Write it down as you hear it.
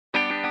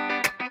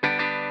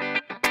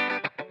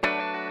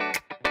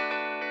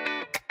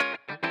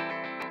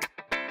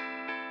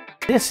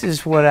This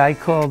is what I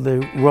call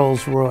the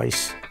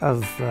Rolls-Royce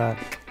of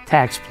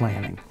tax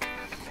planning.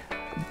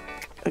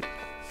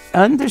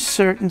 Under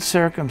certain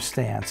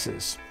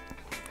circumstances,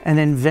 an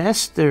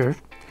investor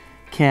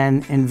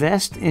can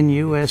invest in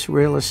U.S.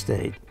 real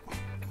estate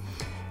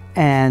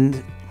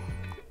and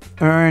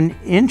earn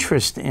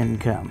interest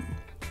income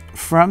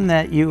from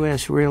that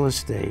U.S. real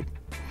estate,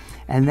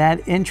 and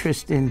that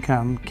interest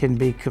income can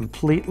be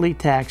completely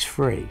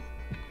tax-free.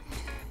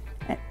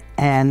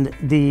 And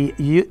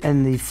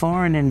the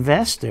foreign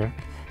investor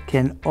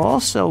can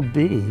also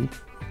be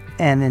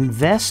an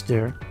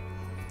investor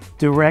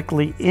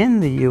directly in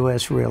the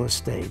U.S. real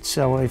estate.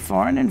 So a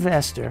foreign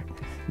investor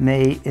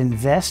may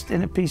invest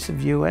in a piece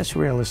of U.S.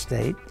 real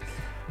estate,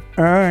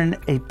 earn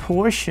a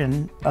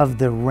portion of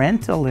the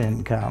rental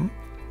income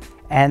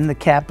and the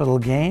capital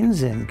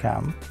gains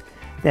income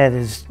that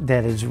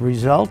is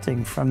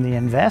resulting from the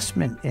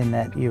investment in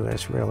that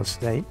U.S. real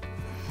estate,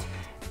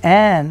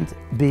 and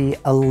be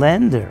a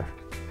lender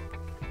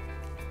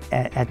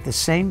at the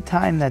same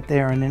time that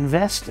they're an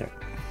investor.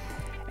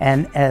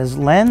 And as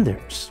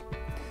lenders,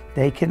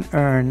 they can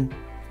earn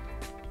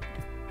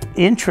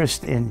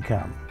interest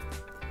income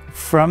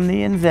from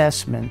the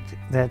investment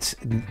that's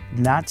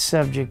not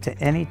subject to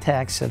any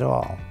tax at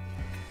all.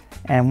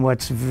 And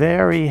what's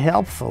very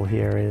helpful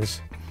here is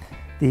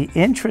the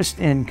interest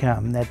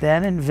income that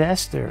that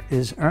investor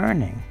is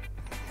earning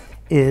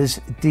is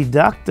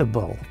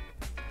deductible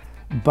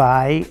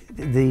by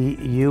the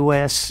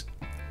U.S.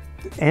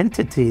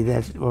 entity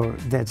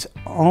that's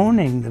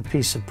owning the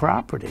piece of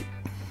property,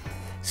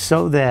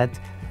 so that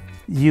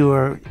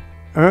you're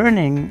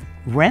earning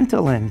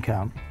rental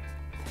income,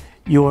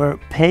 you're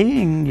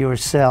paying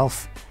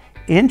yourself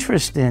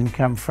interest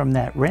income from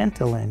that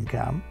rental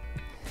income.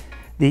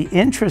 The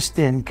interest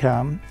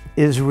income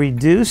is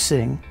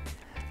reducing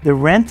the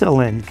rental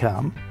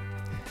income.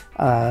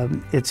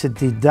 It's a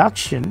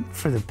deduction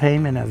for the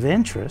payment of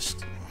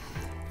interest,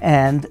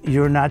 and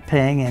you're not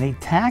paying any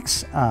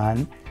tax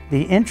on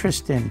the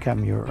interest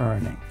income you're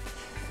earning.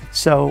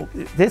 So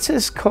this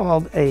is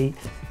called a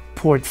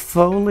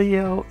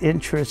portfolio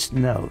interest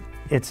note.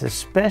 It's a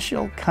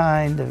special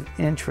kind of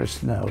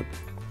interest note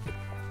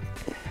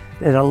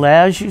that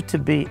allows you to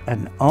be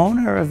an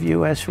owner of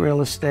U.S.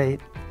 real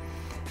estate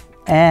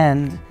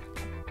and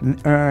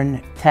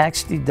earn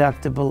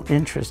tax-deductible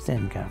interest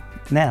income.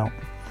 Now,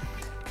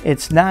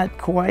 it's not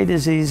quite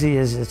as easy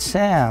as it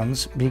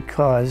sounds,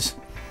 because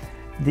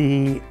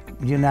the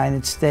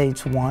United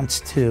States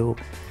wants to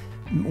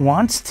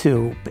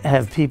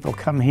have people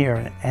come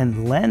here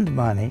and lend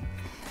money,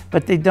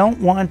 but they don't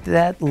want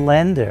that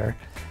lender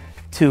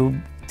to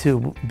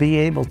be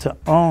able to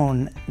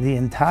own the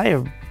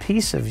entire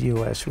piece of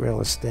U.S. real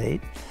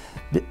estate,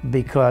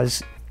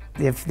 because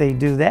if they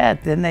do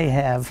that, then they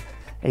have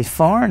a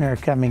foreigner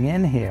coming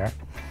in here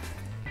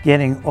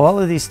getting all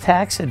of these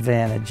tax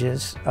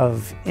advantages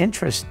of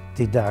interest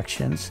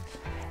deductions,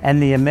 and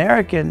the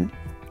American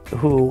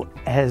who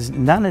has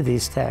none of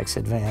these tax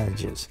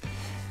advantages.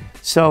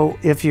 So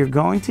if you're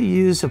going to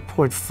use a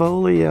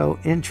portfolio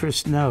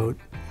interest note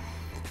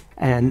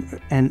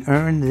and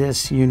earn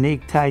this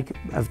unique type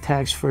of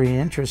tax-free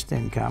interest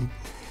income,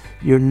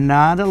 you're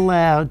not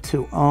allowed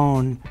to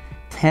own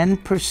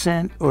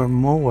 10% or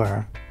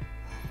more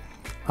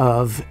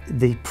of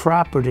the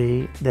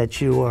property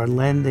that you are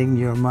lending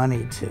your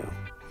money to.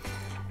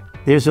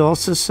 There's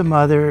also some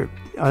other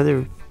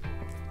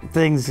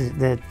things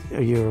that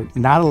you're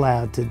not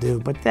allowed to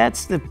do, but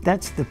that's the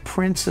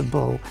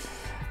principal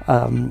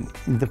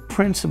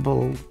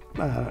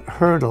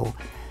hurdle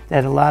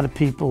that a lot of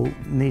people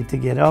need to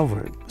get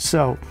over.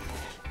 So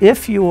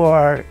if you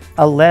are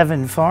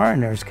 11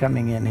 foreigners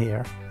coming in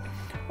here,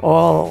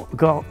 all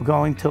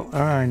going to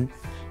earn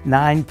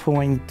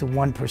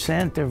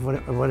 9.1% or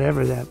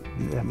whatever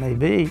that may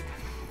be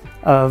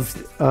of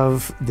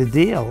the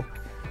deal,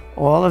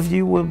 all of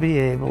you will be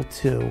able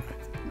to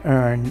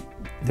earn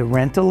the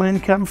rental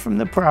income from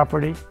the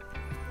property,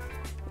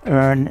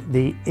 earn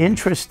the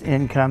interest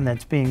income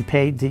that's being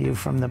paid to you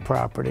from the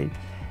property,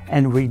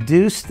 and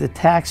reduce the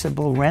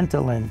taxable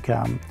rental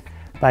income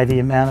by the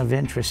amount of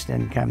interest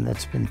income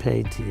that's been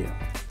paid to you.